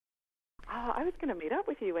I was going to meet up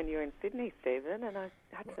with you when you were in Sydney, Stephen, and I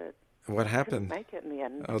had to. What happened? Couldn't make it in the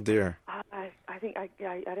end. Oh dear. I think I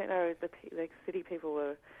don't know. The city people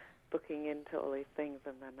were booking into all these things,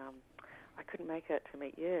 and then I couldn't make it to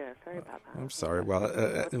meet you. Sorry about that. I'm sorry. Well,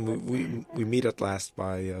 we meet at last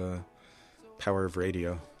by power of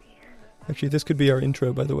radio. Actually, this could be our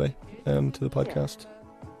intro, by the way, to the podcast.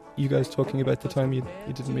 You guys talking about the time you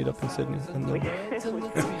didn't meet up in Sydney. And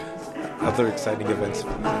other exciting events.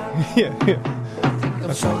 yeah.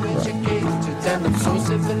 I'm so educated and I'm so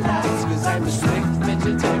civilized because I'm a strict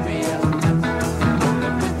vegetarian.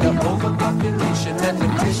 And with the overpopulation and the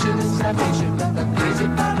Christian starvation and the crazy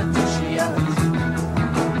politicians,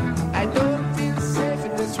 I don't feel safe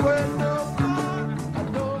in this world no more. I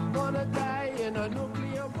don't want to die in a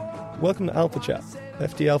nuclear war. Welcome to Alpha Chat,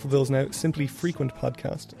 FT Alphaville's now simply frequent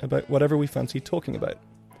podcast about whatever we fancy talking about.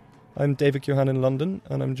 I'm David Johan in London,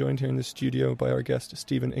 and I'm joined here in the studio by our guest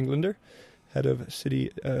Stephen Englander, head of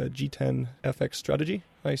City G10 FX Strategy.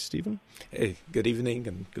 Hi, Stephen. Hey, good evening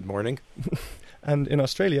and good morning. And in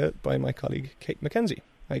Australia by my colleague Kate McKenzie.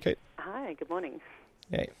 Hi, Kate. Hi, good morning.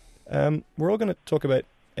 Hey. We're all going to talk about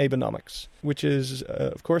Abenomics, which is,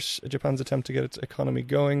 of course, Japan's attempt to get its economy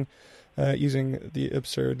going using the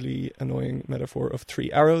absurdly annoying metaphor of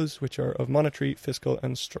three arrows, which are of monetary, fiscal,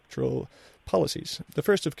 and structural policies. The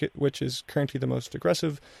first of which is currently the most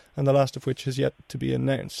aggressive, and the last of which is yet to be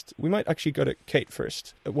announced. We might actually go to Kate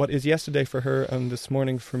first. What is yesterday for her and this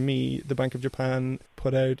morning for me, the Bank of Japan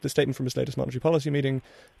put out the statement from its latest monetary policy meeting,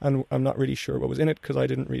 and I'm not really sure what was in it because I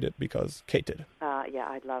didn't read it because Kate did. Yeah,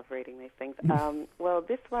 I love reading these things. Well,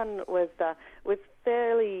 this one was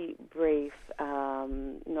fairly brief,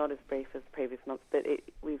 not as brief as previous months, but it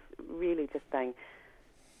was really just saying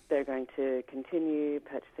they're going to continue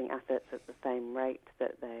purchasing assets at the same rate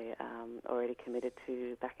that they already committed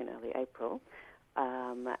to back in early April,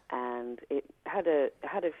 and it had a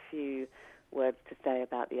few words to say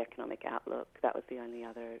about the economic outlook. That was the only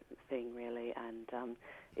other thing really, and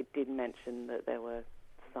it did mention that there were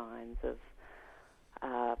signs of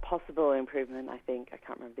possible improvement. I think I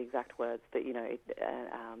can't remember the exact words, but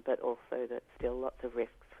but also that still lots of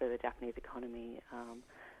risks for the Japanese economy.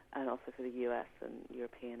 And also for the US and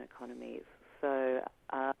European economies. So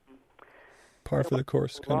par for the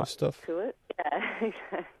course kind of stuff. To it. Yeah,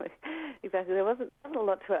 exactly. There wasn't a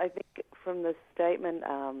lot to it. I think from the statement,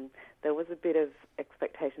 there was a bit of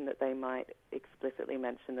expectation that they might explicitly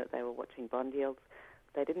mention that they were watching bond yields.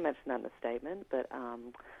 They didn't mention that in the statement, but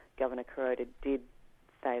Governor Kuroda did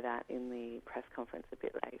say that in the press conference a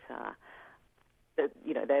bit later. That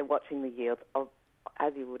they're watching the yields of.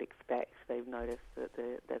 As you would expect, they've noticed that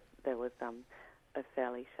there was a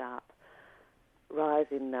fairly sharp rise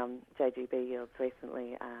in JGB yields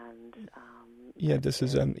recently, and this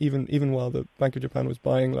is even while the Bank of Japan was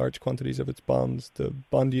buying large quantities of its bonds, the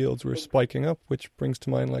bond yields were spiking up, which brings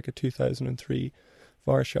to mind like a 2003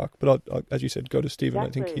 VAR shock. But I'll, as you said, go to Stephen.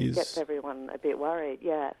 Exactly. I think he's gets everyone a bit worried.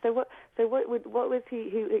 Yeah. So what was he?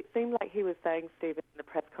 It seemed like he was saying, Stephen, in the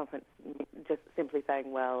press conference, just simply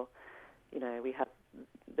saying, well, we have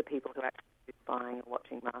the people who are actually buying and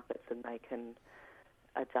watching markets, and they can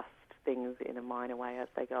adjust things in a minor way as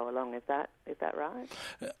they go along. Is that right?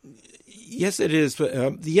 Yes, it is.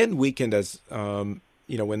 But the yen weakened as when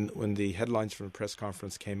the headlines from the press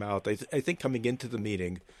conference came out. I think coming into the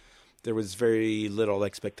meeting, there was very little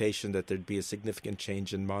expectation that there'd be a significant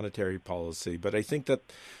change in monetary policy. But I think that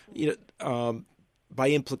by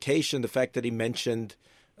implication, the fact that he mentioned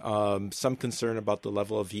some concern about the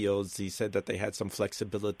level of yields. He said that they had some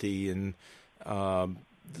flexibility in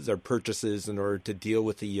their purchases in order to deal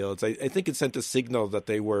with the yields. I think it sent a signal that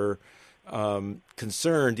they were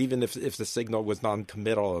concerned, even if the signal was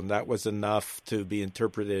non-committal, and that was enough to be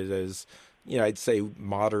interpreted as, I'd say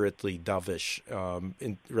moderately dovish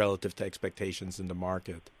in relative to expectations in the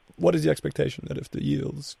market. What is the expectation? That if the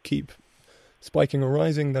yields keep spiking or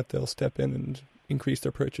rising, that they'll step in and increase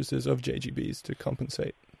their purchases of JGBs to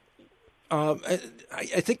compensate? I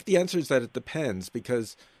think the answer is that it depends,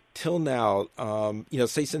 because till now,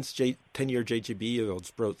 say since 10-year JGB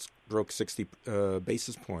yields broke 60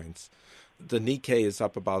 basis points, the Nikkei is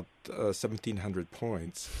up about 1,700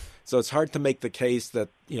 points. So it's hard to make the case that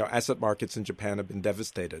asset markets in Japan have been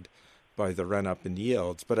devastated by the run-up in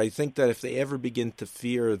yields. But I think that if they ever begin to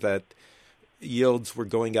fear that yields were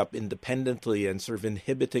going up independently and sort of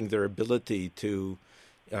inhibiting their ability to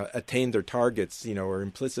attain their targets, or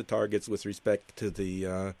implicit targets with respect to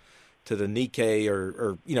the Nikkei,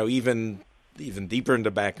 or even deeper in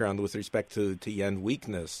the background with respect to yen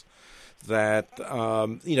weakness, that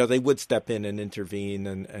they would step in and intervene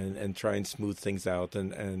and try and smooth things out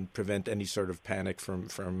and prevent any sort of panic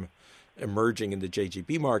from emerging in the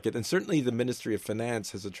JGB market. And certainly the Ministry of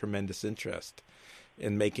Finance has a tremendous interest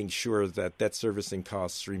in making sure that debt servicing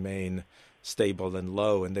costs remain stable and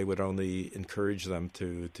low, and they would only encourage them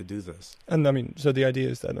to do this. And I mean, so the idea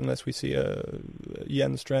is that unless we see a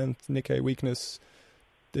yen strength, Nikkei weakness,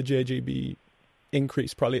 the JGB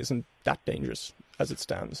increase probably isn't that dangerous as it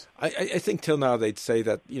stands. I think till now they'd say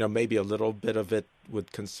that maybe a little bit of it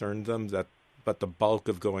would concern them, but the bulk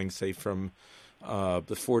of going, say, from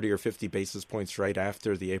the 40 or 50 basis points right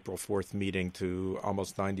after the April 4th meeting to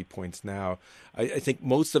almost 90 points now, I think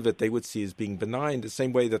most of it they would see as being benign, the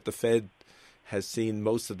same way that the Fed has seen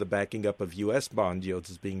most of the backing up of U.S. bond yields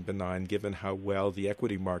as being benign, given how well the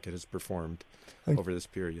equity market has performed over this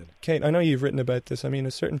period. Kate, I know you've written about this. I mean,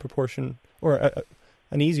 a certain proportion, or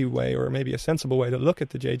an easy way, or maybe a sensible way to look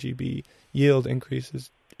at the JGB yield increases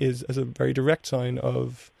is as a very direct sign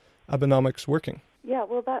of Abenomics working. Yeah,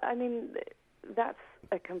 well, that's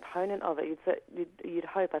a component of it. You'd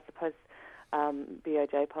hope, I suppose,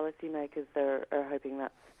 BOJ policymakers are hoping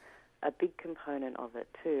that's a big component of it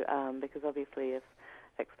too, because obviously if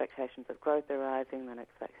expectations of growth are rising, then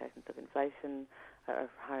expectations of inflation, of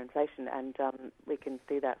higher inflation, and we can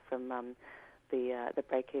see that from the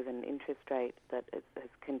break-even interest rate that has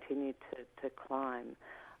continued to climb.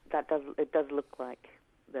 It does look like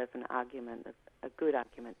there's an argument, a good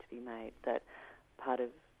argument to be made that part of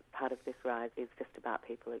this rise is just about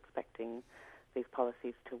people expecting these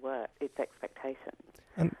policies to work. It's expectation.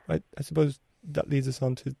 And I suppose that leads us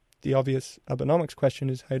on to the obvious Abenomics question: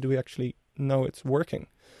 is how do we actually know it's working?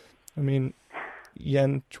 I mean,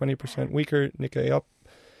 yen 20% weaker, Nikkei up,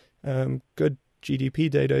 good GDP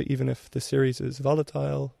data, even if the series is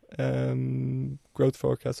volatile, growth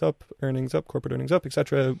forecasts up, earnings up, corporate earnings up,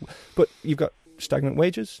 etc. But you've got stagnant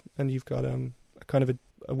wages and you've got a kind of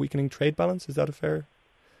a weakening trade balance. Is that a fair?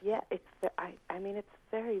 Yeah, it's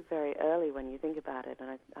very, very early when you think about it,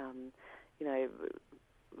 and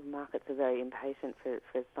markets are very impatient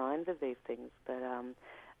for signs of these things. But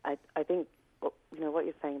I think what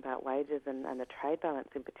you're saying about wages and the trade balance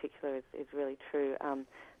in particular is really true.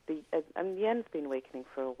 The yen's been weakening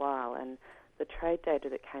for a while, and the trade data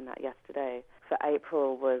that came out yesterday for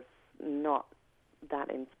April was not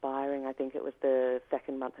that inspiring. I think it was the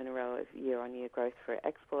second month in a row of year-on-year growth for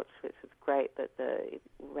exports, which was great, but the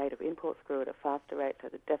rate of imports grew at a faster rate, so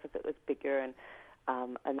the deficit was bigger, and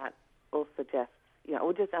that all suggests,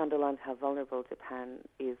 or just underlines how vulnerable Japan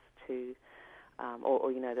is to,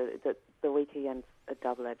 the weaker yen's a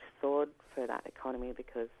double-edged sword for that economy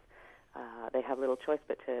because they have little choice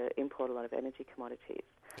but to import a lot of energy commodities.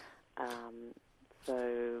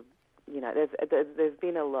 There's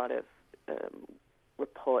been a lot of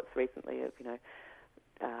reports recently of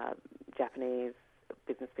Japanese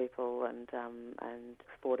business people and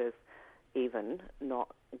exporters even not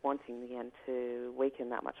wanting the yen to weaken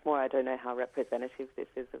that much more. I don't know how representative this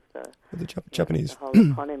is of the Japanese the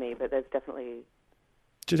whole economy, but there's definitely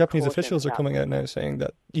Japanese officials are coming out now saying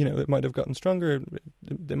that it might have gotten stronger.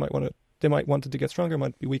 They might want it to get stronger.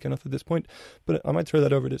 Might be weak enough at this point. But I might throw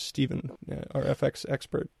that over to Stephen, our FX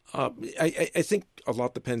expert. I think a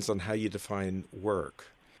lot depends on how you define work,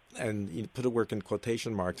 and you put a work in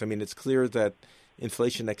quotation marks. I mean, it's clear that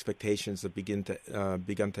inflation expectations have begun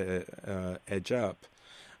to edge up.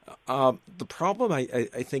 The problem, I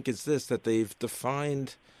think, is this: that they've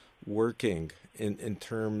defined working in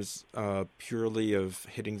terms purely of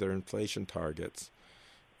hitting their inflation targets.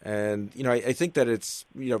 And, I think that it's,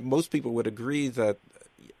 most people would agree that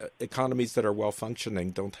economies that are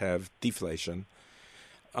well-functioning don't have deflation.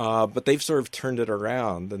 But they've sort of turned it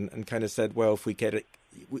around and kind of said, well, if we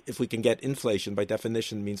can get inflation, by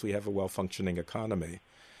definition, means we have a well-functioning economy.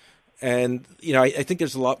 And, I think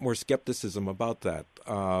there's a lot more skepticism about that.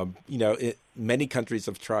 Many countries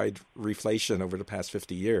have tried reflation over the past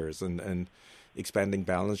 50 years and expanding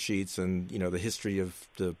balance sheets, and the history of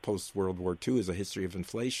the post-World War II is a history of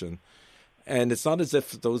inflation, and it's not as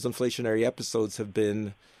if those inflationary episodes have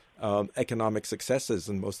been economic successes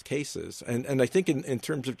in most cases. And I think in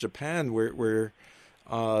terms of Japan, where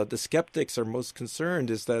the skeptics are most concerned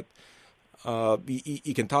is that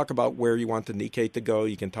you can talk about where you want the Nikkei to go,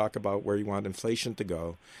 you can talk about where you want inflation to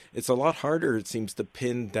go. It's a lot harder, it seems, to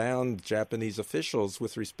pin down Japanese officials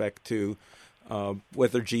with respect to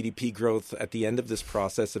whether GDP growth at the end of this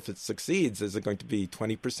process, if it succeeds, is it going to be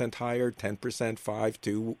 20% higher, 10%,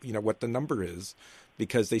 5%, what the number is,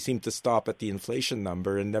 because they seem to stop at the inflation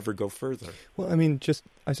number and never go further. Well, I mean,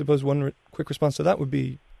 I suppose one quick response to that would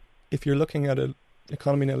be, if you're looking at an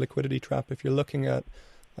economy in a liquidity trap, if you're looking at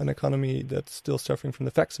an economy that's still suffering from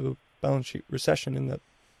the effects of a balance sheet recession, in that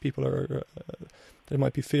people are, there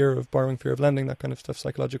might be fear of borrowing, fear of lending, that kind of stuff,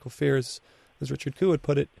 psychological fears, as Richard Koo would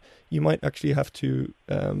put it, you might actually have to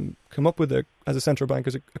come up with, as a central bank,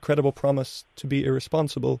 as a credible promise to be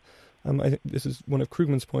irresponsible. I think this is one of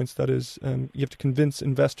Krugman's points, that is, you have to convince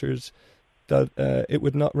investors that it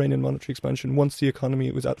would not rein in monetary expansion once the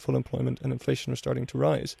economy was at full employment and inflation was starting to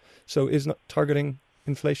rise. So is not targeting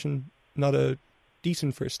inflation not a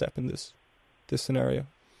decent first step in this scenario?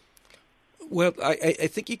 Well, I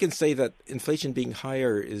think you can say that inflation being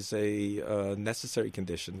higher is a necessary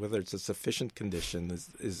condition. Whether it's a sufficient condition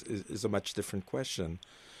is a much different question.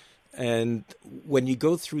 And when you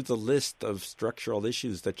go through the list of structural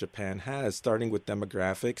issues that Japan has, starting with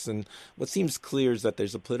demographics, and what seems clear is that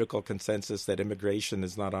there's a political consensus that immigration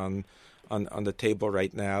is not on the table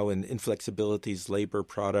right now, and inflexibilities, labor,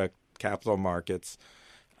 product, capital markets.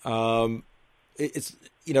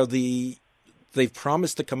 They've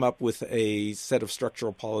promised to come up with a set of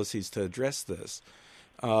structural policies to address this.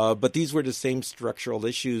 But these were the same structural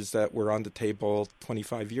issues that were on the table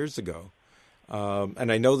 25 years ago. And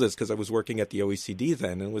I know this because I was working at the OECD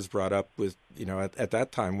then, and was brought up with, at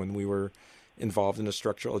that time when we were involved in a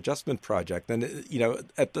structural adjustment project. And,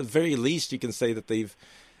 at the very least, you can say that they've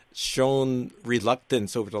shown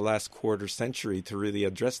reluctance over the last quarter century to really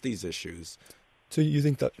address these issues. So you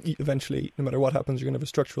think that eventually, no matter what happens, you're going to have a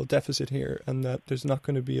structural deficit here, and that there's not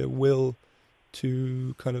going to be a will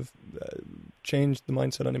to kind of change the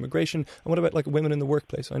mindset on immigration? And what about like women in the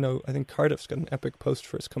workplace? I think Cardiff's got an epic post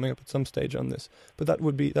for us coming up at some stage on this, but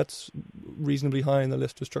that's reasonably high on the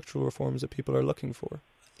list of structural reforms that people are looking for.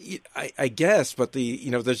 I guess, but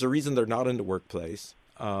there's a reason they're not in the workplace.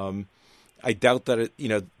 I doubt that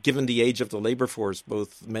given the age of the labor force,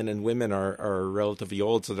 both men and women are relatively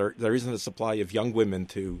old, so there isn't a supply of young women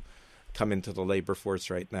to come into the labor force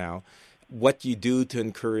right now. What you do to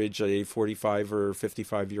encourage a 45 or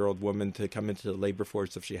 55-year-old woman to come into the labor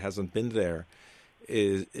force if she hasn't been there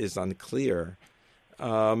is unclear.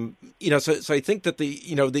 So I think that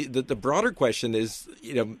the broader question is,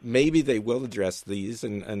 maybe they will address these,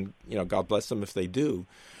 and God bless them if they do.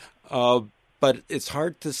 But it's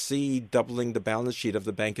hard to see doubling the balance sheet of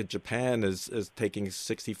the Bank of Japan as taking a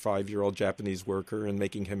 65-year-old Japanese worker and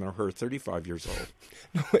making him or her 35 years old.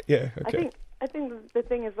 Yeah, okay. I think the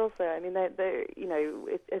thing is also, they're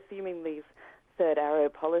assuming these third arrow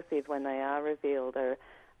policies, when they are revealed,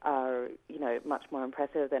 are much more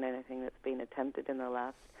impressive than anything that's been attempted in the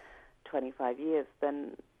last 25 years.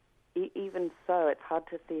 Then even so, it's hard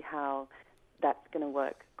to see how that's going to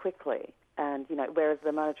work quickly. And, whereas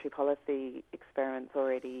the monetary policy experiment's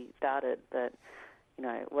already started, that,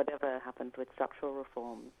 whatever happens with structural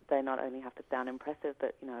reforms, they not only have to sound impressive,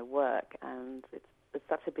 but, work. And it's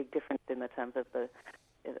such a big difference in the terms of the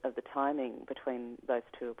timing between those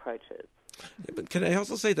two approaches. Yeah, but can I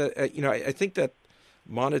also say that, I think that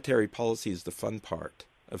monetary policy is the fun part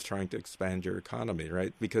of trying to expand your economy,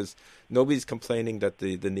 right? Because nobody's complaining that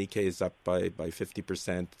the Nikkei is up by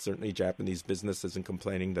 50%. Certainly Japanese business isn't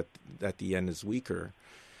complaining that the yen is weaker.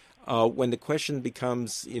 When the question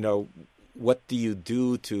becomes, what do you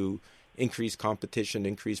do to increase competition,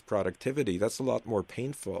 increase productivity, that's a lot more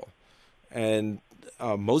painful. And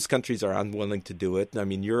most countries are unwilling to do it.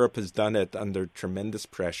 Europe has done it under tremendous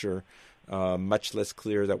pressure, much less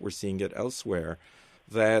clear that we're seeing it elsewhere,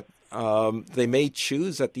 that they may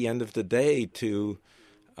choose at the end of the day to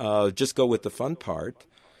just go with the fun part.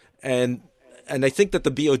 And I think that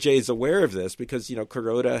the BOJ is aware of this because,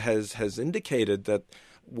 Kuroda has indicated that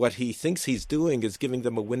what he thinks he's doing is giving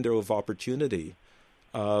them a window of opportunity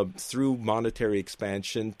through monetary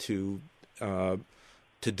expansion to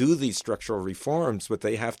do these structural reforms, but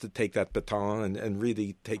they have to take that baton and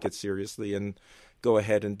really take it seriously and go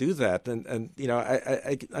ahead and do that. And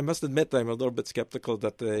I must admit that I'm a little bit skeptical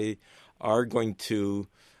that they are going to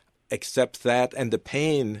accept that and the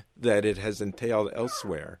pain that it has entailed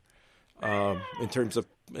elsewhere in terms of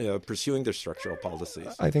pursuing their structural policies.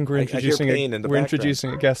 I think we're introducing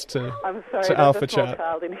a guest to Alpha Chat.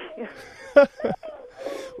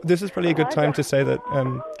 This is probably a good time to say that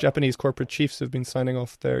Japanese corporate chiefs have been signing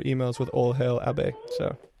off their emails with "All Hail Abe,"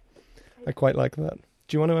 so I quite like that.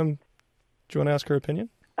 Do you want to ask her opinion?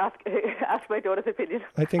 Ask my daughter's opinion.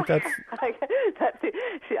 I think that's. That's it.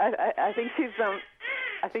 I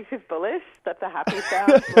think she's bullish. That's a happy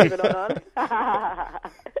sound. Believe it or not.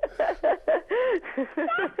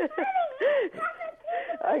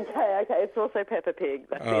 Okay. It's also Peppa Pig.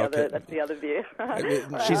 That's the other view.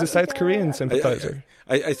 She's a South Korean sympathizer.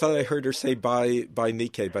 I thought I heard her say buy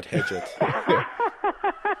Nikkei, but hedge it.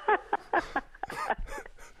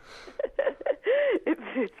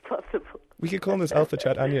 We could call this Alpha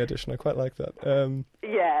Chat Anya edition. I quite like that.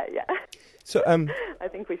 Yeah. So I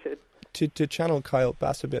think we should. To channel Kyle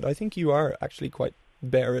Bass a bit, I think you are actually quite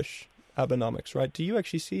bearish Abenomics, right? Do you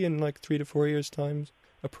actually see in like 3 to 4 years' time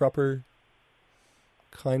a proper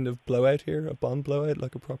kind of blowout here, a bond blowout,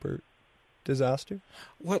 like a proper disaster?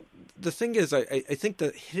 Well, the thing is, I think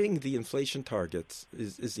that hitting the inflation targets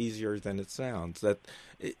is easier than it sounds. That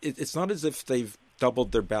it's not as if they've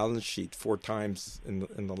doubled their balance sheet 4 times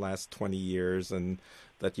in the last 20 years, and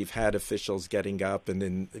that you've had officials getting up and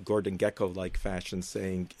in Gordon Gekko-like fashion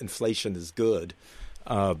saying inflation is good.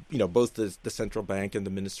 Both the central bank and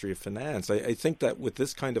the Ministry of Finance. I think that with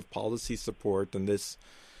this kind of policy support and this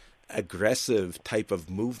aggressive type of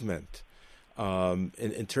movement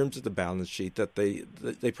in terms of the balance sheet, that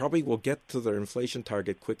they probably will get to their inflation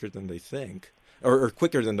target quicker than they think, or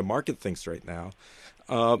quicker than the market thinks right now.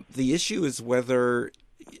 The issue is whether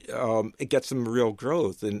it gets them real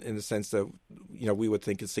growth in the sense that we would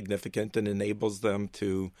think is significant and enables them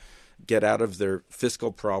to get out of their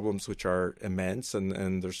fiscal problems, which are immense,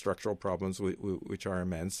 and their structural problems, which are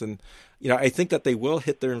immense. And I think that they will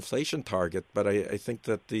hit their inflation target, but I think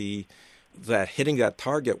that that hitting that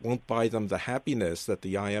target won't buy them the happiness that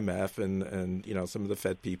the IMF and some of the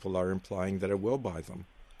Fed people are implying that it will buy them.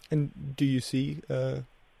 And do you see a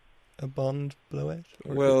bond blowout?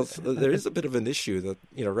 Well, there is a bit of an issue that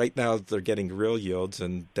right now they're getting real yields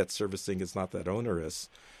and debt servicing is not that onerous.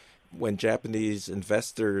 When Japanese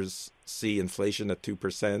investors see inflation at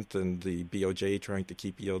 2% and the BOJ trying to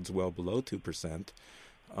keep yields well below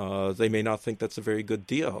 2%, they may not think that's a very good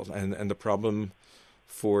deal. And the problem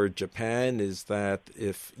for Japan is that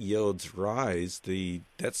if yields rise, the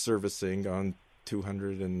debt servicing on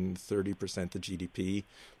 230% of GDP,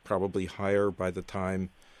 probably higher by the time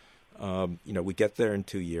we get there in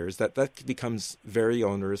 2 years, that becomes very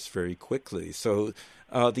onerous very quickly. So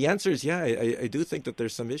the answer is, yeah, I do think that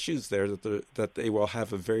there's some issues there that they will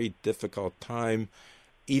have a very difficult time,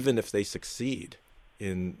 even if they succeed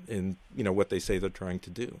in what they say they're trying to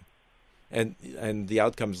do. And the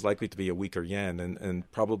outcome is likely to be a weaker yen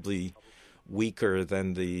and probably weaker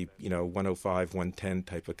than the 105, 110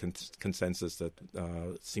 type of consensus that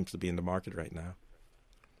seems to be in the market right now.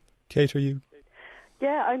 Kate, are you?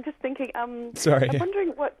 Yeah, I'm just thinking. Sorry. I'm wondering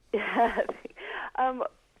what.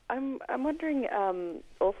 I'm wondering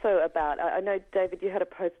also about. I know, David, you had a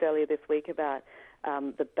post earlier this week about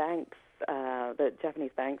the banks, the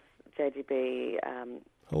Japanese banks, JGB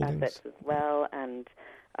assets as well, and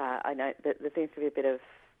I know that there seems to be a bit of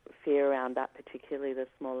fear around that, particularly the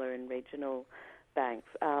smaller and regional banks.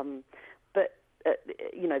 But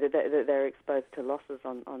they're exposed to losses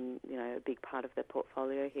on a big part of their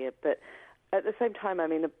portfolio here, but. At the same time, I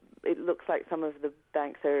mean, it looks like some of the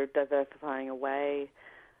banks are diversifying away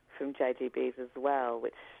from JGBs as well,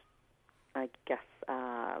 which I guess,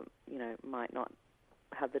 might not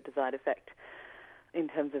have the desired effect in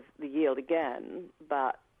terms of the yield again.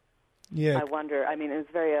 But yeah. I wonder, I mean, it was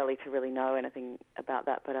very early to really know anything about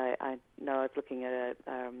that, but I know I was looking at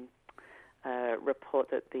a report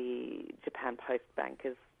that the Japan Post Bank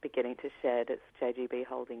is beginning to shed its JGB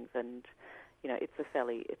holdings, and it's a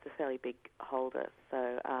fairly big holder.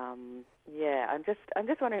 So I'm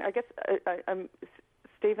just wondering. I guess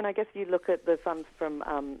Stephen, I guess you look at the funds from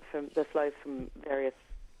the flows from various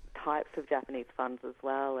types of Japanese funds as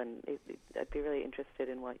well, and I'd be really interested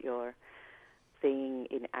in what you're seeing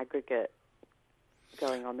in aggregate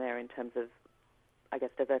going on there in terms of, I guess,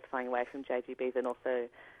 diversifying away from JGBs and also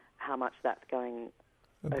how much that's going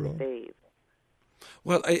overseas.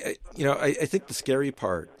 Well, I think the scary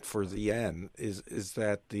part for the yen is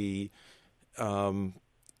that the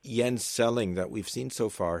yen selling that we've seen so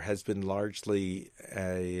far has been largely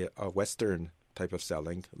a Western type of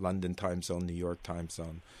selling, London time zone, New York time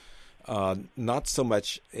zone, not so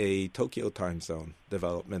much a Tokyo time zone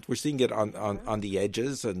development. We're seeing it on the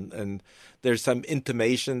edges, and there's some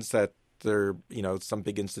intimations that some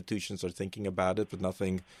big institutions are thinking about it, but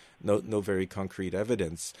no very concrete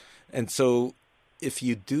evidence. And so if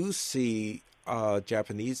you do see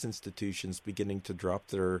Japanese institutions beginning to drop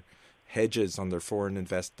their hedges on their foreign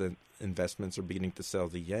investments or beginning to sell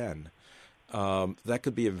the yen, that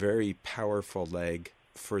could be a very powerful leg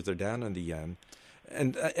further down on the yen.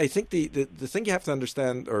 And I think the thing you have to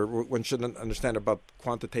understand, or one should understand about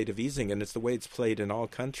quantitative easing, and it's the way it's played in all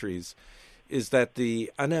countries, is that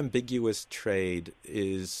the unambiguous trade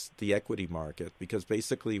is the equity market, because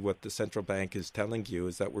basically what the central bank is telling you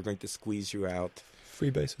is that we're going to squeeze you out. 3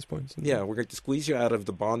 basis points. Yeah, we're going to squeeze you out of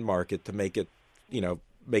the bond market to make it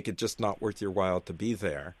just not worth your while to be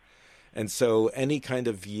there. And so any kind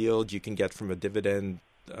of yield you can get from a dividend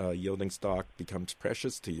yielding stock becomes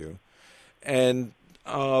precious to you. And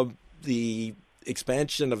the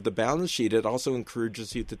expansion of the balance sheet, it also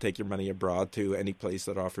encourages you to take your money abroad to any place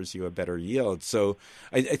that offers you a better yield. So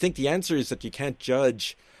I think the answer is that you can't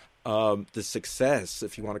judge the success,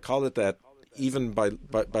 if you want to call it that, even by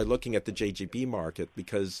looking at the JGB market,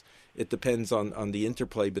 because it depends on the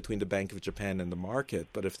interplay between the Bank of Japan and the market.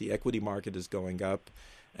 But if the equity market is going up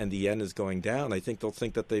and the yen is going down, I think they'll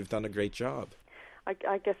think that they've done a great job.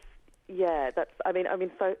 I guess, yeah. That's. I mean,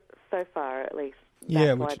 so far at least.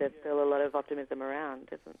 Yeah, why there's still a lot of optimism around,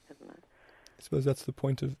 isn't it? I suppose that's the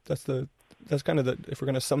point of that's kind of the, if we're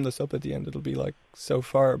going to sum this up at the end, it'll be like so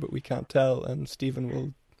far, but we can't tell, and Stephen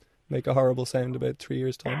will make a horrible sound about 3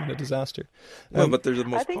 years' time and a disaster. Well, but they're the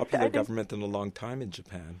most popular government in a long time in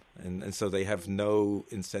Japan, and so they have no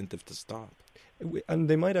incentive to stop. And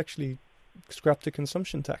they might actually scrap the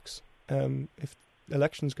consumption tax if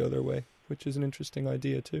elections go their way, which is an interesting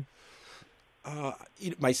idea too.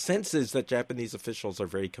 My sense is that Japanese officials are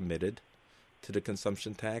very committed to the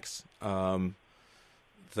consumption tax.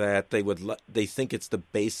 That they think it's the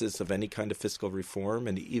basis of any kind of fiscal reform,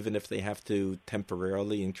 and even if they have to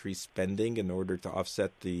temporarily increase spending in order to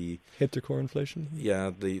offset the hit to core inflation,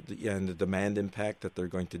 and the demand impact, that they're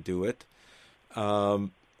going to do it.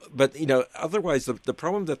 But otherwise, the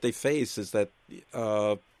problem that they face is that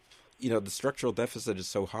the structural deficit is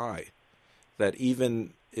so high that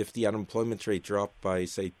even if the unemployment rate dropped by,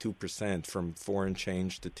 say, 2% from 4 and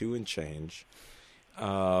change to 2 and change,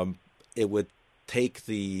 it would take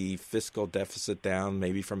the fiscal deficit down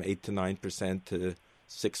maybe from 8 to 9% to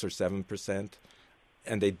 6 or 7%,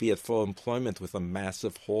 and they'd be at full employment with a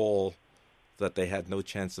massive hole that they had no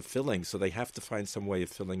chance of filling. So they have to find some way of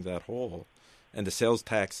filling that hole. And the sales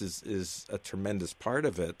tax is a tremendous part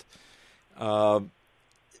of it.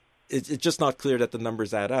 It's just not clear that the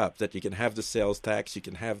numbers add up, that you can have the sales tax, you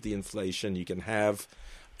can have the inflation, you can have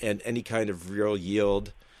any kind of real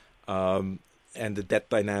yield, and the debt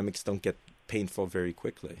dynamics don't get painful very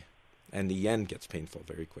quickly, and the yen gets painful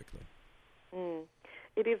very quickly.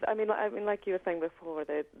 It is. I mean, like you were saying before,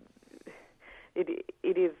 that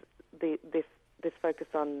it is this focus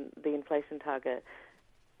on the inflation target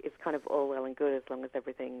is kind of all well and good as long as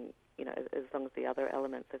everything, as long as the other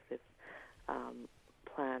elements of this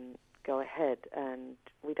plan go ahead, and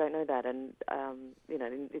we don't know that, and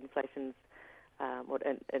inflation's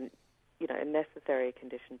a necessary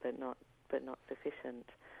condition, but not sufficient,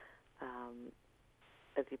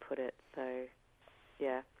 as you put it. So,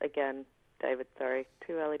 yeah, again, David, sorry,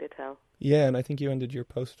 too early to tell. Yeah, and I think you ended your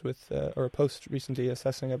post with, or a post recently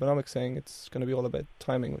assessing Abenomics, saying it's going to be all about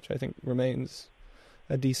timing, which I think remains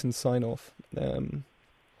a decent sign-off.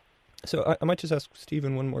 So I might just ask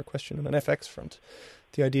Stephen one more question on an FX front.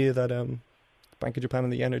 The idea that Bank of Japan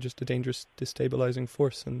and the yen are just a dangerous destabilizing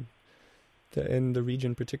force in the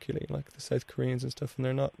region, particularly like the South Koreans and stuff, and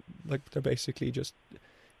they're not, like, they're basically just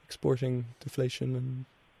exporting deflation and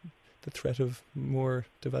the threat of more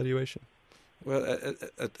devaluation. Well,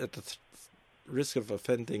 at the risk of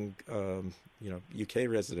offending UK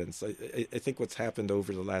residents, I think what's happened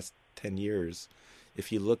over the last 10 years,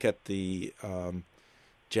 if you look at the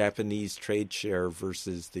Japanese trade share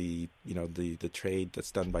versus the trade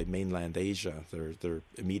that's done by mainland Asia, their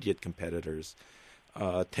immediate competitors.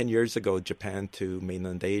 10 years ago, Japan to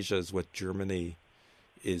mainland Asia is what Germany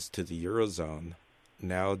is to the Eurozone.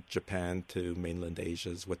 Now Japan to mainland Asia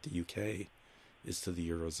is what the UK is to the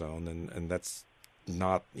Eurozone, and that's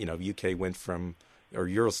not, UK went from, or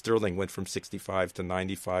Euro sterling went from 65 to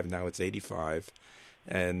 95, now it's 85,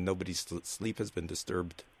 and nobody's sleep has been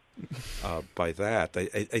disturbed by that.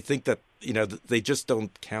 I think that they just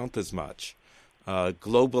don't count as much.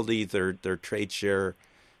 Globally, their trade share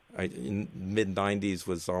in mid 90s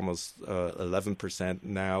was almost 11%.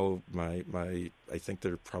 Now I think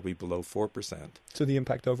they're probably below 4%. So the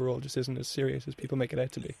impact overall just isn't as serious as people make it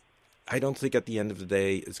out to be. I don't think at the end of the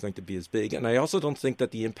day it's going to be as big, and I also don't think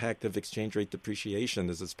that the impact of exchange rate depreciation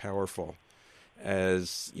is as powerful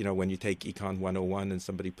as when you take Econ 101 and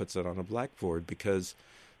somebody puts it on a blackboard, because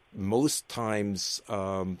most times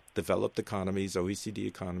developed economies, OECD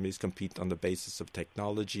economies, compete on the basis of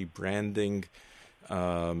technology, branding,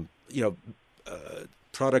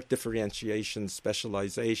 product differentiation,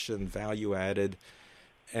 specialization, value added,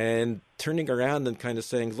 and turning around and kind of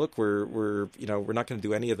saying, look, we're not going to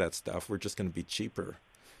do any of that stuff. We're just going to be cheaper.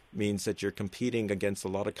 Means that you're competing against a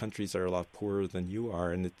lot of countries that are a lot poorer than you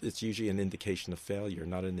are, and it's usually an indication of failure,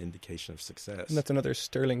 not an indication of success. And that's another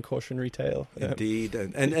sterling cautionary tale. Indeed,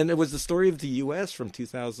 and it was the story of the U.S. from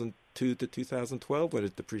 2002 to 2012 when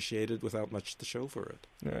it depreciated without much to show for it.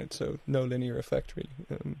 All right, so no linear effect, really.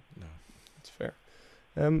 No. That's fair.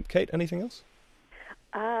 Kate, anything else?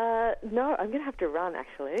 No, I'm going to have to run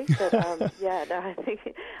actually. But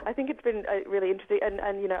I think it's been really interesting, and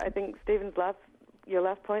I think your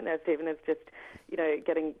last point there, Stephen, is just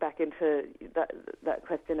getting back into that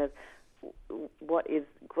question of what is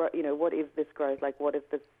what is this growth like? What is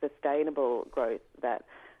the sustainable growth that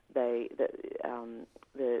the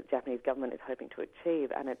Japanese government is hoping to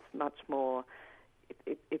achieve? And it's much more.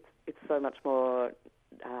 It's so much more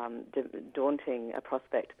daunting a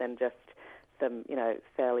prospect than just some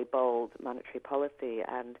fairly bold monetary policy,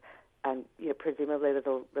 and presumably there's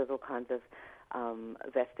all kinds of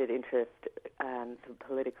vested interest and some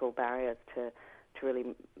political barriers to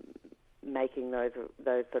really making those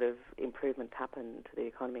sort of improvements happen to the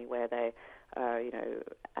economy, where they are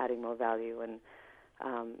adding more value and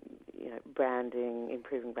branding,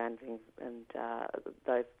 improving branding, and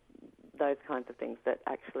those kinds of things that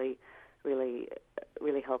actually really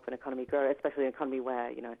help an economy grow, especially an economy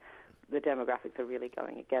where the demographics are really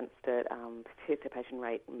going against it. Participation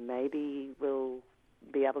rate maybe will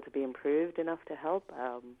be able to be improved enough to help.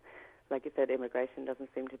 Like you said, immigration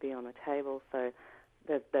doesn't seem to be on the table, so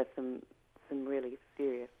there's some really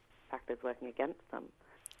serious factors working against them.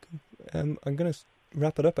 I'm going to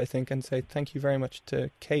wrap it up, I think, and say thank you very much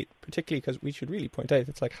to Kate, particularly because we should really point out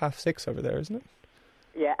it's like 5:30 over there, isn't it?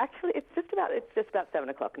 Yeah, actually, it's just about 7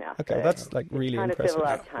 o'clock now. Okay, so that's like really impressive.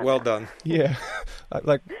 Well done. Yeah,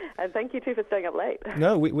 and thank you too for staying up late.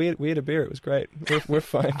 No, we had a beer. It was great. We're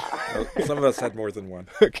fine. Well, some of us had more than one.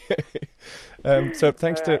 Okay. So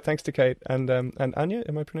thanks to Kate and Anya.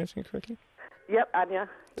 Am I pronouncing it correctly? Yep, Anya.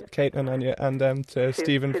 Kate and Anya, and to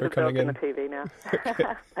Stephen for coming in. She's the TV now.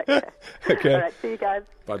 Okay. All right, see you guys.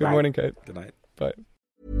 Bye. Good morning, Kate. Good night. Bye.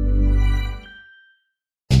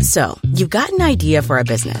 So, you've got an idea for a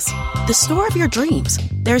business. The store of your dreams.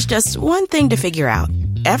 There's just one thing to figure out.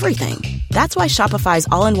 Everything. That's why Shopify's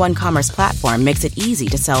all-in-one commerce platform makes it easy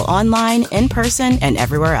to sell online, in person, and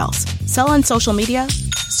everywhere else. Sell on social media.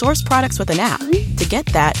 Source products with an app to get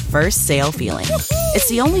that first sale feeling. It's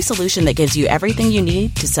the only solution that gives you everything you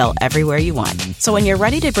need to sell everywhere you want. So when you're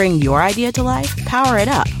ready to bring your idea to life, power it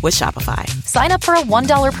up with Shopify. Sign up for a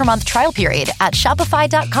 $1 per month trial period at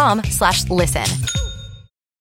shopify.com/listen.